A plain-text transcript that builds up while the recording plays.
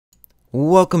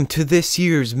Welcome to this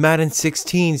year's Madden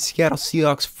 16 Seattle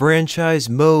Seahawks franchise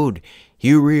mode.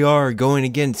 Here we are going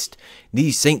against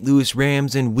the St. Louis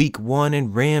Rams in Week 1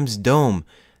 in Rams Dome.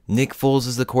 Nick Foles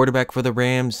is the quarterback for the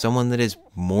Rams, someone that is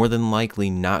more than likely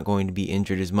not going to be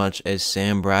injured as much as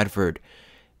Sam Bradford.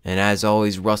 And as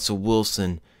always, Russell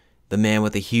Wilson, the man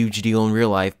with a huge deal in real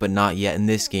life, but not yet in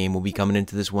this game, will be coming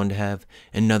into this one to have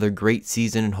another great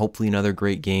season and hopefully another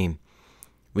great game.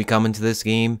 We come into this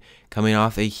game coming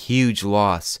off a huge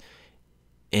loss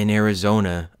in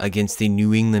Arizona against the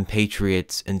New England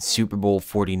Patriots in Super Bowl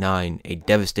 49, a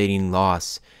devastating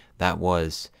loss that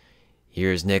was.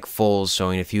 Here's Nick Foles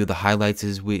showing a few of the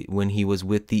highlights when he was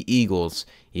with the Eagles.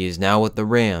 He is now with the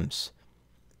Rams.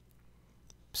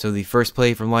 So the first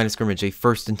play from line of scrimmage, a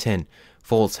 1st and 10.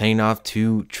 Foles handing off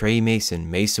to Trey Mason.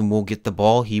 Mason will get the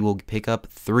ball. He will pick up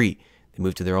 3. They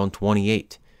move to their own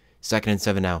 28. 2nd and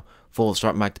 7 now. Foles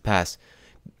dropping back to pass.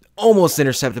 Almost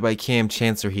intercepted by Cam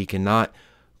Chancellor. He cannot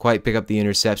quite pick up the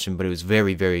interception, but it was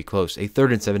very, very close. A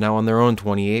 3rd and 7 now on their own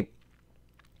 28.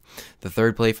 The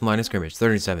third play from line of scrimmage.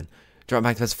 3rd and 7. Drop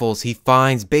back to pass Foles. He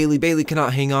finds Bailey. Bailey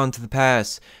cannot hang on to the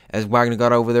pass as Wagner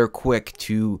got over there quick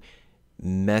to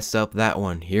mess up that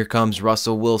one. Here comes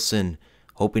Russell Wilson,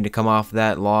 hoping to come off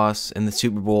that loss in the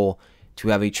Super Bowl to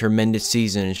have a tremendous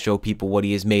season and show people what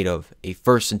he is made of. A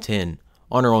 1st and 10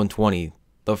 on our own 20.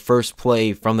 The first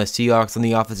play from the Seahawks on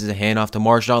the offense is a handoff to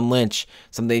Marshawn Lynch,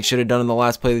 something they should have done in the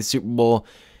last play of the Super Bowl.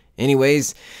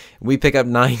 Anyways, we pick up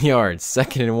 9 yards.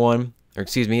 2nd and 1, or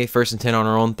excuse me, 1st and 10 on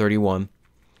our own 31.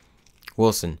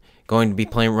 Wilson going to be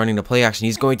running the play action.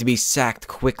 He's going to be sacked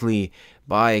quickly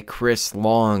by Chris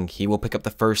Long. He will pick up the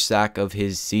first sack of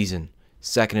his season.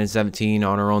 2nd and 17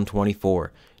 on our own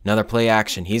 24. Another play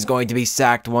action. He's going to be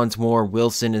sacked once more.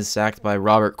 Wilson is sacked by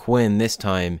Robert Quinn this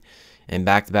time. And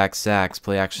back-to-back sacks.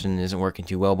 Play action isn't working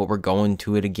too well, but we're going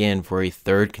to it again for a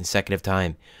 3rd consecutive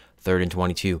time. 3rd and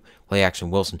 22. Play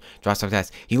action. Wilson drops back pass.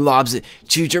 He lobs it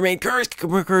to Jermaine Kearse.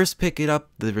 Kearse pick it up.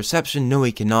 The reception. No,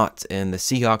 he cannot. And the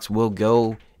Seahawks will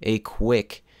go a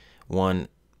quick one.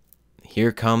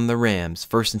 Here come the Rams.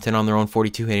 1st and 10 on their own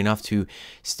 42. Heading off to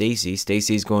Stacy.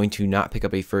 Stacy is going to not pick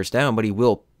up a first down, but he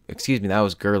will. Excuse me, that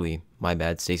was Gurley. My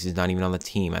bad. Stacy's not even on the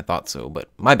team. I thought so, but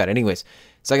my bad. Anyways,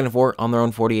 2nd and 4 on their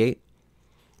own 48.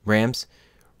 Rams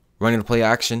running the play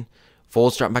action.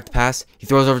 Foles dropping back to pass. He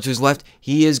throws over to his left.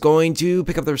 He is going to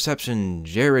pick up the reception.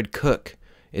 Jared Cook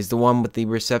is the one with the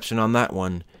reception on that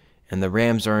one. And the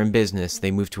Rams are in business. They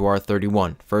move to our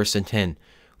 31. 1st and 10.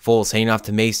 Foles handing off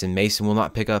to Mason. Mason will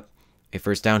not pick up a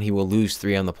first down. He will lose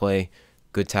 3 on the play.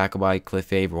 Good tackle by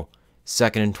Cliff Averill.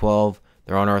 2nd and 12.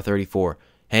 They're on our 34.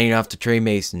 Handing off to Trey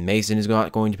Mason. Mason is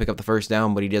not going to pick up the first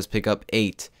down, but he does pick up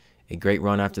 8. A great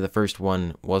run after the first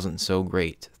one wasn't so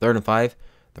great. 3rd and 5.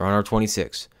 They're on our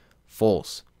 26.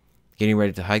 Foles getting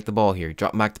ready to hike the ball here.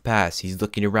 Drop back to pass. He's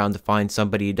looking around to find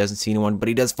somebody. He doesn't see anyone, but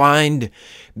he does find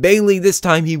Bailey. This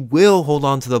time he will hold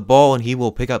on to the ball, and he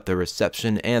will pick up the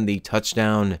reception and the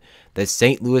touchdown. The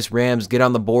St. Louis Rams get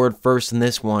on the board first in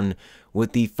this one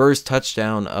with the first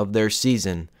touchdown of their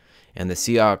season. And the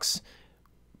Seahawks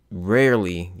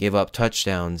rarely give up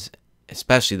touchdowns,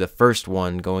 especially the first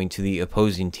one going to the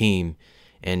opposing team.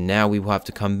 And now we will have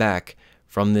to come back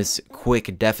from this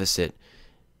quick deficit.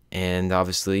 And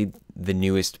obviously, the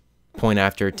newest point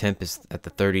after attempt is at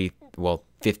the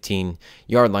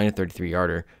 15-yard line, a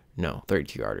 33-yarder. No,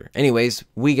 32-yarder. Anyways,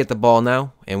 we get the ball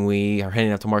now, and we are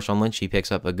heading up to Marshawn Lynch. He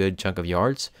picks up a good chunk of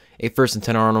yards. A 1st and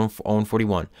 10 on our own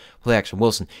 41. Play action.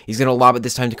 Wilson. He's going to lob it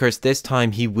this time to Kearse. This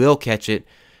time, he will catch it.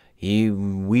 We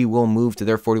will move to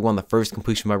their 41, the first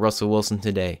completion by Russell Wilson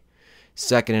today.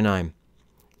 2nd and 9.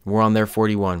 We're on their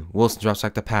 41. Wilson drops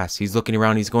back to pass. He's looking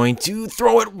around. He's going to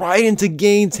throw it right into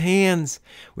Gaines' hands.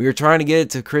 We were trying to get it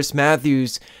to Chris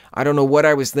Matthews. I don't know what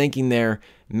I was thinking there.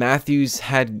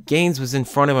 Gaines was in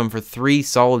front of him for 3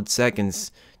 solid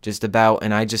seconds, just about,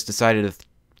 and I just decided to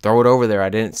throw it over there. I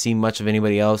didn't see much of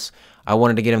anybody else. I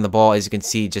wanted to get him the ball. As you can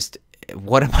see, just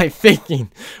what am I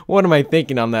thinking? What am I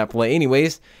thinking on that play?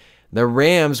 Anyways, the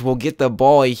Rams will get the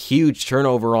ball, a huge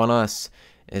turnover on us,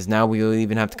 as now we will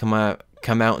even have to come out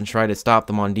and try to stop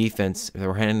them on defense. They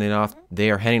are handing off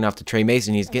to Trey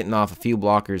Mason. He's getting off a few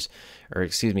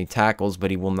tackles,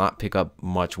 but he will not pick up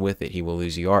much with it. He will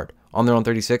lose a yard. On their own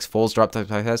 36, Foles drops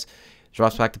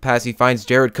back to pass. He finds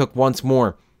Jared Cook once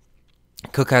more.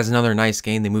 Cook has another nice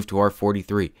gain. They move to our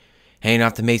 43. Handing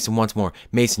off to Mason once more.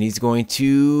 Mason, he's going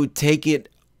to take it.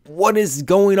 What is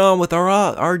going on with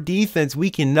our defense?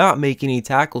 We cannot make any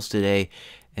tackles today.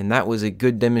 And that was a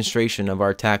good demonstration of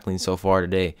our tackling so far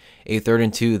today. A 3rd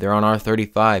and 2. They're on our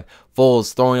 35.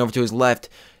 Foles throwing over to his left.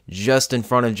 just in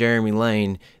front of Jeremy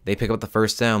Lane. They pick up the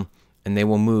first down, and they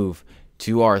will move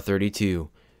to our 32.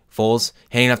 Foles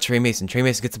handing off to Trey Mason. Trey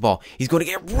Mason gets the ball. He's going to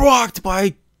get rocked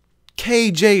by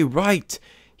KJ Wright.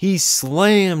 He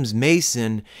slams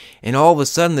Mason, and all of a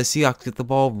sudden the Seahawks get the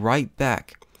ball right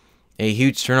back. A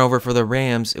huge turnover for the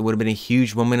Rams. It would have been a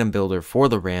huge momentum builder for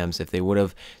the Rams if they would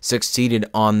have succeeded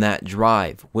on that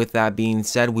drive. With that being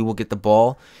said, we will get the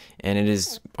ball, and it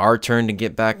is our turn to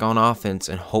get back on offense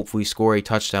and hopefully score a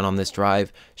touchdown on this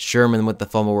drive. Sherman with the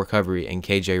fumble recovery and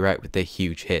KJ Wright with a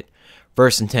huge hit.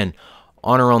 1st and 10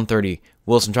 on our own 30.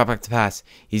 Wilson drop back to pass.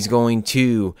 He's going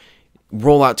to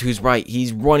roll out to his right.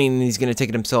 He's running and he's going to take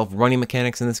it himself. Running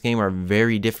mechanics in this game are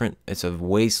very different. It's a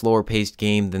way slower paced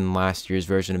game than last year's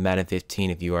version of Madden 15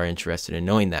 if you are interested in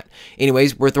knowing that.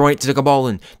 Anyways, we're throwing it to Doug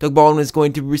Baldwin. Doug Baldwin is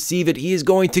going to receive it. He is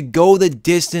going to go the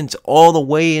distance all the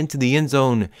way into the end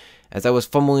zone. As I was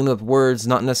fumbling with words,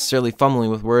 not necessarily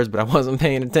fumbling with words, but I wasn't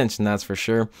paying attention, that's for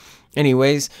sure.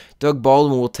 Anyways, Doug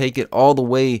Baldwin will take it all the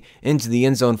way into the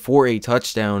end zone for a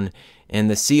touchdown. And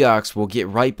the Seahawks will get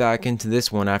right back into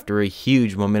this one after a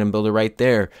huge momentum builder right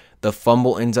there. The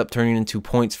fumble ends up turning into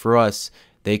points for us.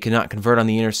 They could not convert on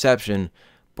the interception,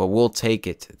 but we'll take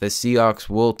it. The Seahawks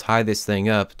will tie this thing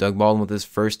up. Doug Baldwin with his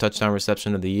first touchdown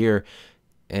reception of the year,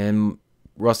 and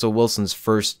Russell Wilson's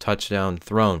first touchdown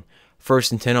thrown.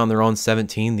 1st and 10 on their own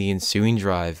 17, the ensuing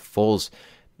drive. Foles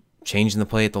changing the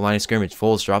play at the line of scrimmage.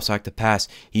 Foles drops back to pass.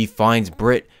 He finds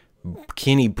Britt.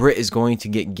 Kenny Britt is going to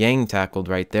get gang tackled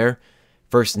right there.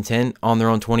 1st and 10 on their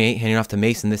own 28, handing off to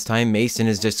Mason this time. Mason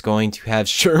is just going to have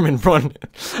Sherman run.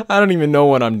 I don't even know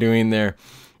what I'm doing there.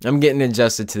 I'm getting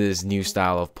adjusted to this new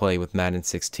style of play with Madden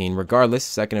 16. Regardless,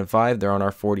 2nd and 5, they're on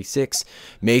our 46.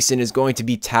 Mason is going to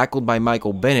be tackled by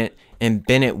Michael Bennett, and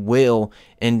Bennett will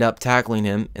end up tackling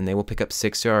him, and they will pick up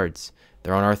 6 yards.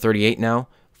 They're on our 38 now.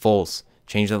 Foles,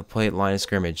 change the play at the line of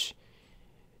scrimmage.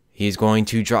 He's going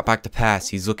to drop back to pass.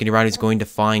 He's looking around. He's going to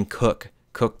find Cook.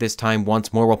 Cook this time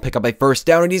once more will pick up a 1st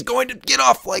down, and he's going to get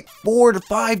off like 4 to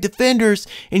 5 defenders,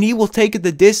 and he will take it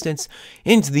the distance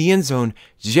into the end zone.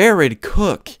 Jared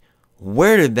Cook,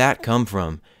 where did that come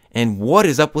from? And what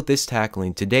is up with this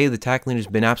tackling? Today, the tackling has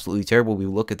been absolutely terrible. We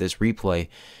look at this replay.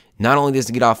 Not only does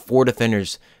he get off 4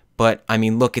 defenders, but, I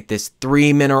mean, look at this.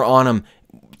 3 men are on him.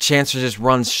 Chancellor just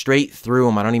runs straight through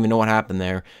him. I don't even know what happened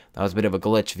there. That was a bit of a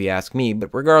glitch if you ask me.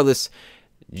 But regardless,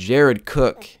 Jared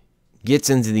Cook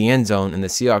gets into the end zone, and the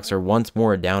Seahawks are once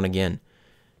more down again.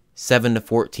 7 to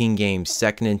 14 games,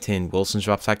 2nd and 10. Wilson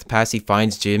drops back to pass. He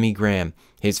finds Jimmy Graham,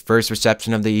 his first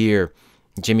reception of the year.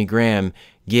 Jimmy Graham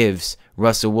gives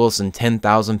Russell Wilson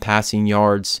 10,000 passing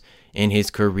yards in his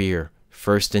career.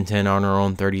 1st and 10 on our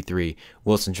own 33.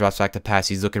 Wilson drops back to pass.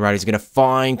 He's looking right. He's going to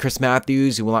find Chris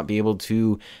Matthews, who will not be able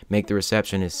to make the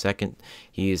reception.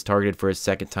 He is targeted for his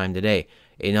 2nd time today.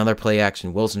 Another play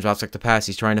action. Wilson drops back to pass.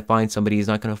 He's trying to find somebody. He's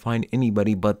not going to find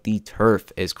anybody but the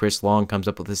turf as Chris Long comes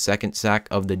up with his 2nd sack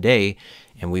of the day,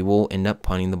 and we will end up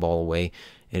punting the ball away.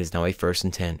 It is now a 1st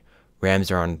and 10.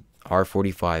 Rams are on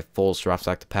R45. Foles drops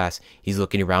back to pass. He's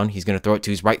looking around. He's going to throw it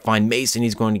to his right. Find Mason.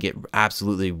 He's going to get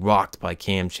absolutely rocked by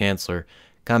Cam Chancellor.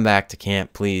 Come back to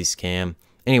camp, please, Cam.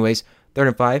 Anyways, 3rd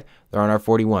and 5. They're on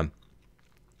R41.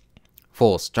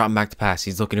 Foles dropping back to pass.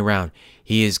 He's looking around.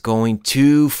 He is going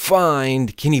to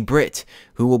find Kenny Britt,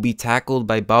 who will be tackled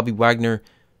by Bobby Wagner,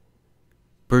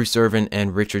 Bruce Irvin,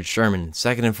 and Richard Sherman.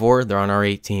 2nd and 4. They're on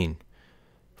R18.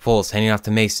 Foles handing off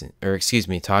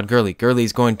to Todd Gurley. Gurley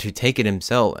is going to take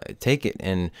it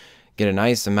and get a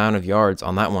nice amount of yards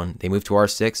on that one. They move to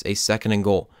R6, a 2nd and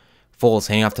goal. Foles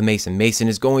handing off to Mason. Mason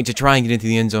is going to try and get into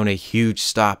the end zone. A huge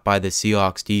stop by the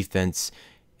Seahawks defense.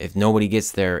 If nobody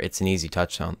gets there, it's an easy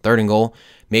touchdown. 3rd and goal.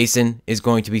 Mason is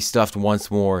going to be stuffed once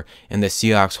more, and the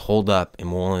Seahawks hold up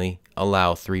and will only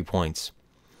allow 3 points.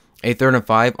 A 3rd and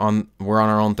 5. We're on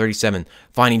our own 37.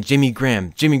 Finding Jimmy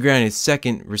Graham. Jimmy Graham is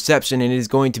 2nd reception, and it is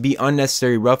going to be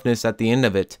unnecessary roughness at the end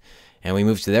of it. And we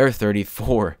move to their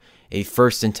 34. A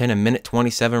 1st and 10. A minute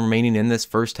 27 remaining in this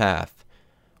first half.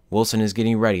 Wilson is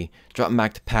getting ready. Dropping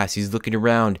back to pass. He's looking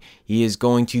around. He is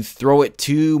going to throw it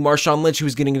to Marshawn Lynch,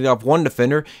 who's getting it off 1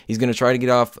 defender. He's going to try to get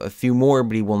off a few more,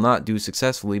 but he will not do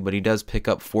successfully. But he does pick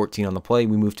up 14 on the play.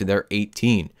 We move to their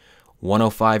 18.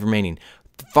 1:05 remaining.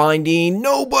 Finding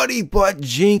nobody but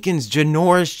Jenkins.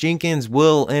 Janoris Jenkins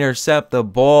will intercept the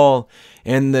ball.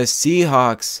 And the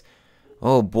Seahawks,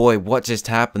 oh boy, what just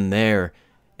happened there?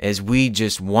 As we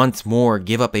just once more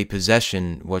give up a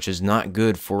possession, which is not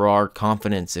good for our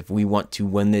confidence if we want to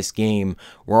win this game.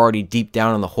 We're already deep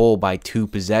down in the hole by 2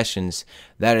 possessions.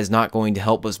 That is not going to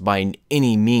help us by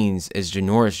any means, as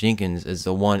Janoris Jenkins is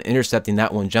the one intercepting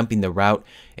that one, jumping the route.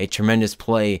 A tremendous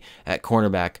play at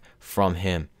cornerback from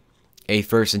him. A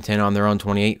 1st and 10 on their own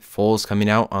 28. Foles coming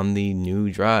out on the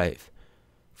new drive.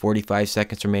 45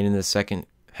 seconds remaining in the second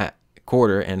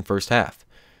quarter and first half.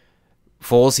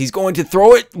 Foles, he's going to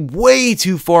throw it way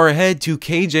too far ahead to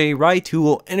KJ Wright, who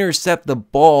will intercept the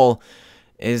ball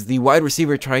as the wide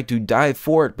receiver tried to dive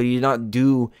for it, but he did not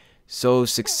do so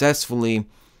successfully.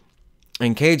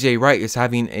 And KJ Wright is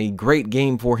having a great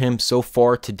game for him so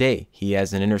far today. He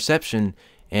has an interception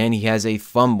and he has a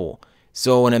fumble.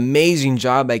 So an amazing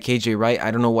job by KJ Wright. I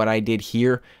don't know what I did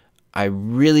here. I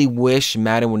really wish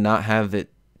Madden would not have it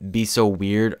be so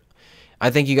weird. I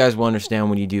think you guys will understand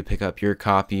when you do pick up your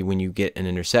copy when you get an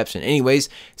interception. Anyways,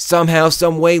 somehow,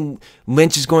 some way,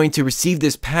 Lynch is going to receive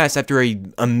this pass after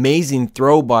an amazing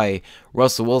throw by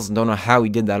Russell Wilson. Don't know how he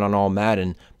did that on all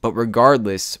Madden. But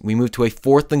regardless, we move to a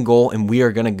 4th and goal, and we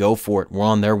are going to go for it. We're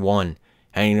on their 1.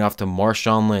 Handing it off to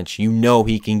Marshawn Lynch. You know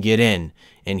he can get in,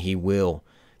 and he will.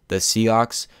 The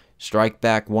Seahawks strike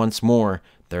back once more.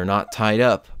 They're not tied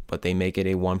up, but they make it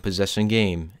a 1-possession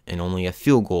game, and only a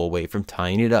field goal away from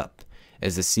tying it up,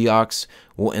 as the Seahawks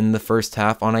will end the first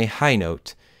half on a high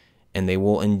note, and they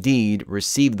will indeed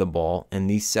receive the ball in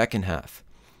the second half.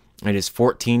 It is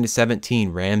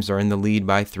 14-17. Rams are in the lead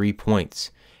by 3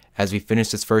 points. As we finish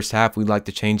this first half, we'd like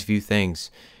to change a few things.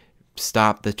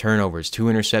 Stop the turnovers. 2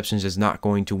 interceptions is not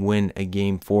going to win a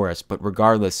game for us, but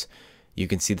regardless, you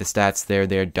can see the stats there.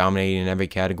 They're dominating in every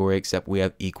category except we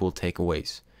have equal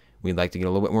takeaways. We'd like to get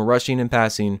a little bit more rushing and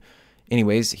passing.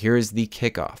 Anyways, here is the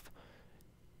kickoff.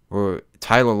 Or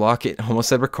Tyler Lockett, almost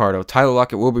said Ricardo. Tyler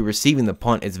Lockett will be receiving the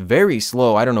punt. It's very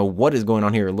slow. I don't know what is going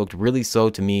on here. It looked really slow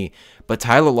to me. But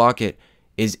Tyler Lockett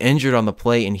is injured on the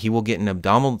play, and he will get an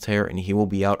abdominal tear, and he will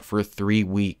be out for 3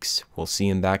 weeks. We'll see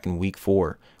him back in week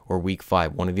 4 or week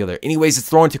 5, one or the other. Anyways, it's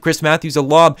thrown to Chris Matthews, a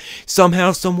lob.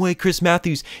 Somehow, some way, Chris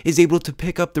Matthews is able to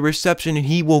pick up the reception, and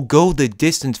he will go the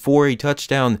distance for a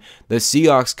touchdown. The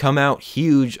Seahawks come out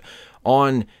huge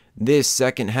on this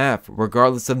second half.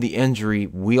 Regardless of the injury,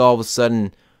 we all of a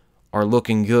sudden are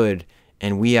looking good,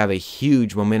 and we have a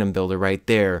huge momentum builder right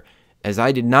there, as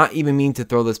I did not even mean to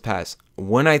throw this pass.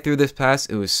 When I threw this pass,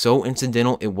 it was so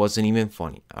incidental, it wasn't even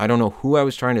funny. I don't know who I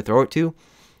was trying to throw it to,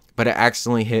 but I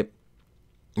accidentally hit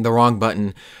the wrong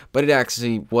button. But it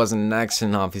actually wasn't an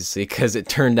accident, obviously, because it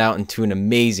turned out into an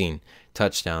amazing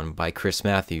touchdown by Chris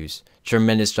Matthews.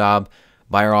 Tremendous job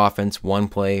by our offense. 1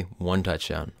 play, 1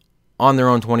 touchdown. On their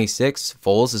own 26,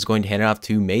 Foles is going to hand it off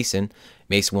to Mason.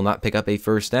 Mason will not pick up a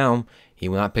first down. He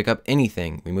will not pick up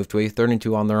anything. We move to a 3rd and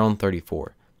 2 on their own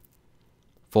 34.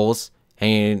 Foles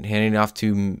handing it off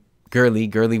to Gurley.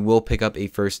 Gurley will pick up a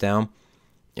first down.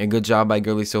 A good job by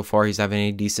Gurley so far. He's having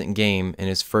a decent game in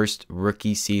his first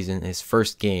rookie season, his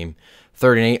first game.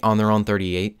 3rd and 8 on their own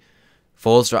 38.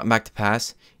 Foles dropping back to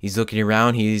pass. He's looking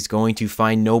around. He's going to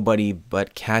find nobody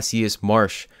but Cassius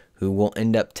Marsh, who will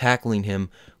end up tackling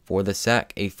him for the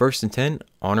sack. A 1st and 10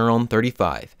 on our own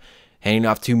 35. Handing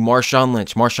off to Marshawn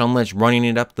Lynch. Marshawn Lynch running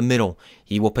it up the middle.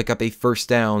 He will pick up a first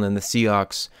down, and the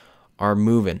Seahawks are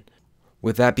moving.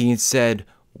 With that being said,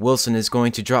 Wilson is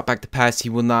going to drop back to pass. He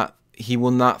will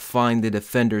not find the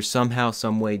defender. Somehow,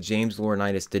 some way, James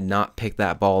Laurinaitis did not pick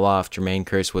that ball off. Jermaine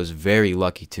Kearse was very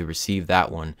lucky to receive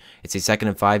that one. It's a 2nd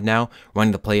and 5 now.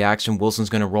 Running the play action. Wilson's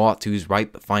going to roll out to his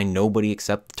right, but find nobody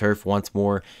except the turf once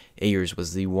more. Ayers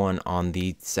was the one on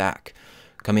the sack.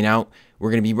 Coming out, we're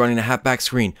going to be running a halfback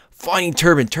screen. Finding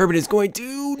Turbin. Turbin is going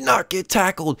to not get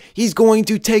tackled. He's going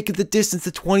to take the distance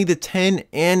to 20-10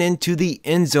 and into the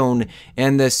end zone.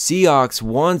 And the Seahawks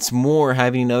once more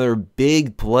having another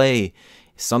big play.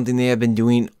 Something they have been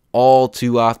doing all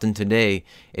too often today.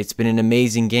 It's been an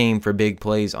amazing game for big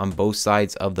plays on both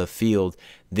sides of the field.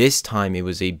 This time it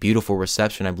was a beautiful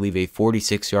reception. I believe a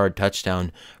 46-yard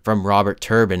touchdown from Robert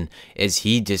Turbin, as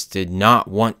he just did not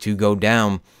want to go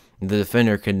down. The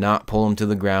defender could not pull him to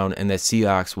the ground, and the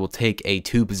Seahawks will take a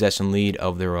 2-possession lead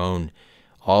of their own.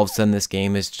 All of a sudden, this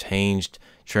game has changed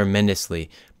tremendously,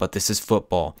 but this is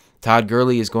football. Todd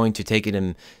Gurley is going to take it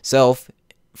himself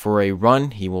for a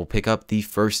run. He will pick up the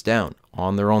first down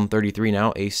on their own 33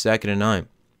 now, a 2nd and 9.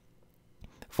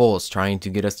 Foles trying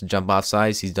to get us to jump off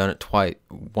sides. He's done it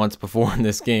once before in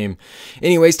this game.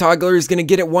 Anyways, Todd Gurley is going to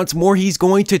get it once more. He's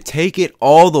going to take it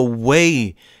all the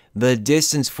way the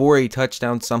distance for a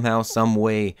touchdown. Somehow, some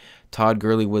way, Todd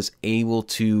Gurley was able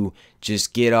to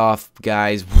just get off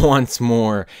guys once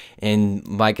more. And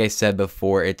like I said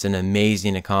before, it's an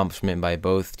amazing accomplishment by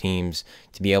both teams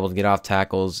to be able to get off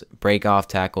tackles, break off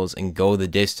tackles, and go the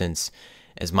distance,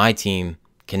 as my team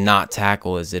cannot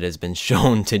tackle, as it has been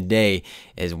shown today,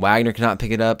 as Wagner cannot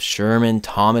pick it up. Sherman,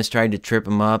 Thomas tried to trip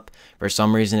him up. For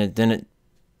some reason, it didn't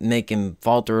make him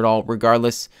falter at all.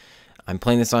 Regardless, I'm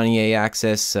playing this on EA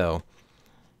Access, so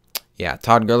yeah,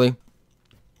 Todd Gurley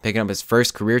picking up his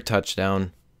first career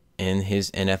touchdown in his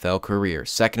NFL career.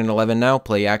 2nd and 11 now,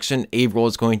 play action. Averill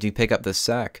is going to pick up the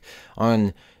sack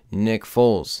on Nick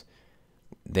Foles.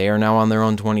 They are now on their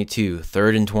own 22,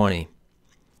 3rd and 20.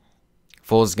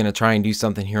 Foles is going to try and do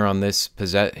something here on this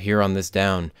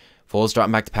down. Foles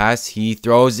dropping back to pass. He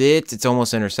throws it. It's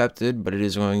almost intercepted, but it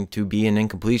is going to be an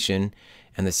incompletion,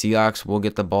 and the Seahawks will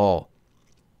get the ball.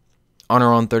 On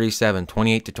our own 37,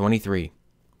 28-23.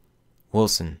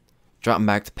 Wilson dropping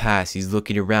back to pass. He's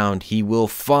looking around. He will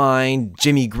find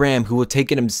Jimmy Graham, who will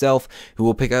take it himself, who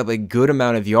will pick up a good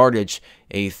amount of yardage.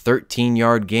 A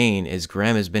 13-yard gain, as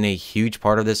Graham has been a huge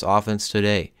part of this offense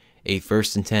today. A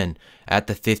 1st and 10 at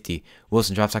the 50.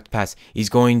 Wilson drops back to pass. He's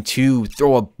going to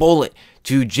throw a bullet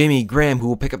to Jimmy Graham, who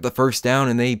will pick up the 1st down,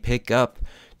 and they pick up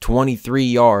 23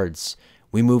 yards.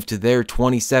 We move to their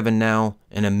 27 now.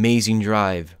 An amazing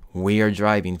drive. We are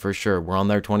driving for sure. We're on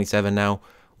their 27 now.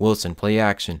 Wilson, play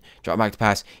action. Drop back to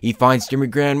pass. He finds Jimmy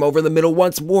Graham over the middle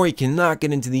once more. He cannot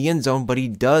get into the end zone, but he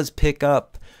does pick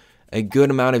up a good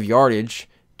amount of yardage.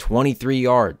 23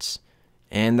 yards.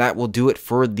 And that will do it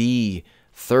for the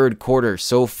 3rd quarter.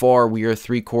 So far, we are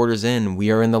 3 quarters in. We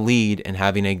are in the lead and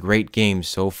having a great game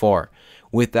so far.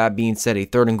 With that being said, a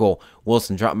 3rd and goal.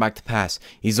 Wilson dropping back to pass.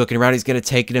 He's looking around. He's going to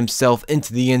take it himself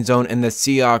into the end zone, and the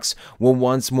Seahawks will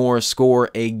once more score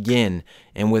again.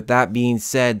 And with that being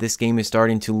said, this game is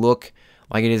starting to look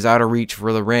like it is out of reach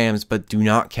for the Rams, but do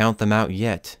not count them out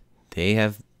yet. They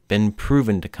have been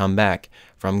proven to come back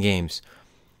from games.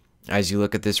 As you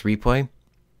look at this replay,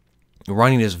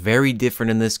 running is very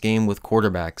different in this game with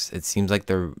quarterbacks. It seems like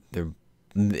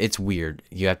it's weird.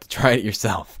 You have to try it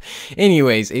yourself.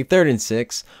 Anyways, a 3rd and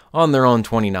 6 on their own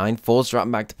 29. Foles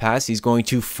dropping back to pass. He's going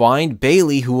to find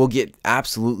Bailey, who will get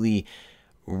absolutely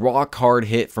rock hard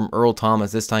hit from Earl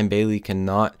Thomas. This time Bailey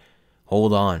cannot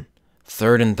hold on.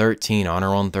 3rd and 13 on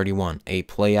our own 31. A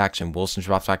play action. Wilson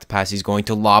drops back to pass. He's going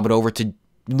to lob it over to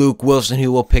Luke Wilson,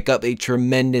 who will pick up a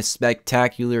tremendous,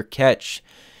 spectacular catch.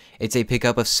 It's a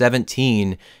pickup of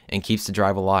 17 and keeps the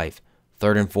drive alive.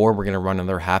 3rd and 4, we're going to run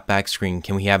another halfback screen.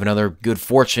 Can we have another good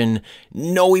fortune?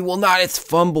 No, we will not. It's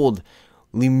fumbled.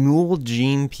 Lemuel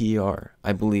Jean-Pierre,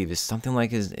 I believe, is something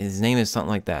like his name is something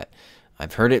like that.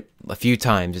 I've heard it a few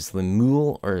times. It's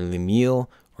Lemuel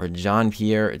or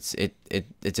Jean-Pierre.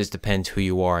 It just depends who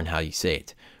you are and how you say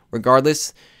it.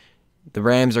 Regardless, the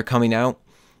Rams are coming out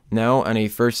now on a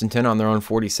 1st and 10 on their own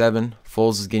 47.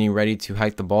 Foles is getting ready to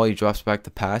hike the ball. He drops back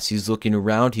the pass. He's looking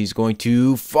around. He's going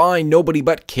to find nobody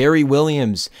but Kerry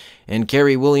Williams. And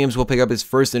Kerry Williams will pick up his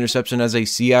 1st interception as a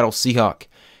Seattle Seahawk.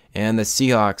 And the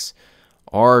Seahawks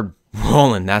are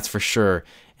rolling, that's for sure.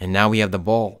 And now we have the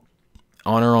ball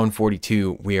on our own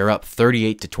 42. We are up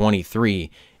 38-23.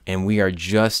 And we are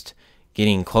just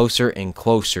getting closer and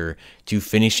closer to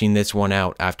finishing this one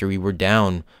out after we were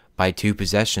down by 2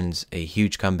 possessions. A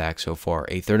huge comeback so far.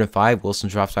 A 3rd and 5. Wilson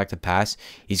drops back to pass.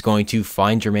 He's going to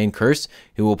find Jermaine Kearse,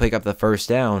 who will pick up the 1st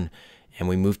down, and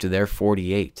we move to their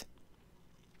 48.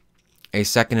 A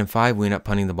 2nd and 5. We end up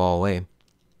punting the ball away.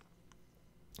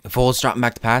 Foles dropping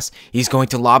back to pass. He's going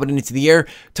to lob it into the air.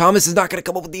 Thomas is not going to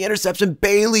come up with the interception.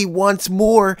 Bailey once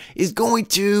more is going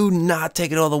to not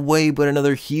take it all the way, but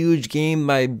another huge game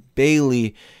by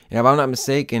Bailey. And if I'm not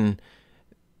mistaken,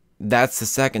 that's the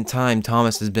 2nd time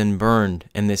Thomas has been burned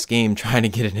in this game trying to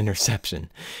get an interception.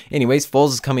 Anyways, Foles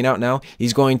is coming out now.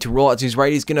 He's going to roll out to his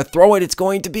right. He's going to throw it. It's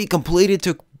going to be completed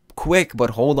to quick, but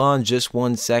hold on just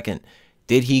 1 second.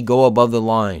 Did he go above the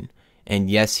line? And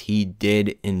yes, he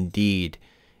did indeed,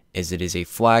 as it is a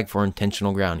flag for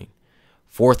intentional grounding.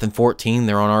 4th and 14,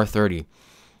 they're on our 30.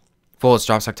 Foles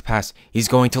drops back to pass. He's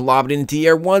going to lob it into the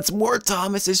air once more.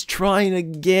 Thomas is trying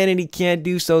again, and he can't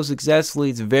do so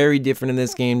successfully. It's very different in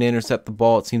this game to intercept the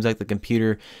ball. It seems like the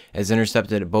computer has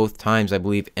intercepted it both times, I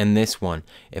believe, in this one,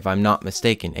 if I'm not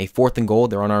mistaken. A 4th and goal.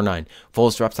 They're on our 9.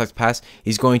 Foles drops back to pass.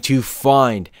 He's going to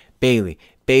find Bailey.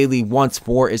 Bailey once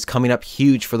more is coming up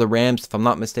huge for the Rams. If I'm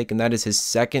not mistaken, that is his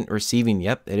 2nd receiving.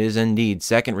 Yep, it is indeed.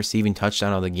 2nd receiving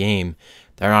touchdown of the game.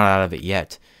 They're not out of it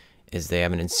yet, as they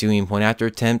have an ensuing point after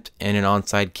attempt, and an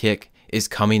onside kick is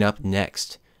coming up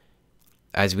next.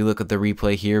 As we look at the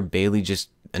replay here, Bailey just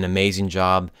an amazing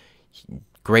job.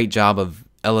 Great job of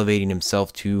elevating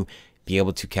himself to be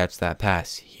able to catch that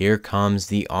pass. Here comes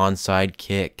the onside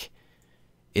kick.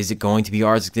 Is it going to be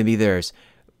ours? Is it going to be theirs?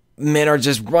 Men are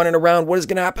just running around. What is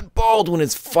going to happen? Baldwin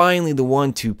is finally the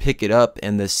one to pick it up,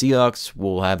 and the Seahawks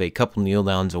will have a couple kneel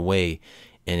downs away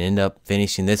and end up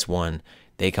finishing this one.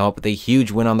 They come up with a huge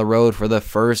win on the road for the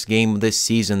first game of this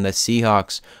season. The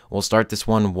Seahawks will start this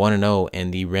one 1-0,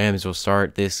 and the Rams will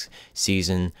start this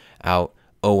season out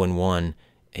 0-1.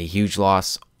 A huge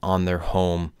loss on their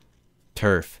home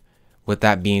turf. with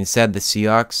that being said, the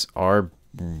Seahawks are,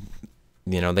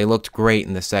 they looked great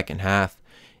in the second half.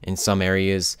 In some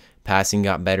areas, passing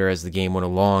got better as the game went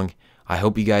along. I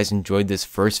hope you guys enjoyed this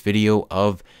first video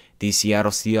of the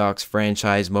Seattle Seahawks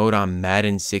franchise mode on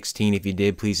Madden 16. If you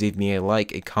did, please leave me a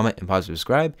like, a comment, and possibly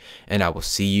subscribe, and I will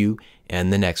see you in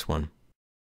the next one.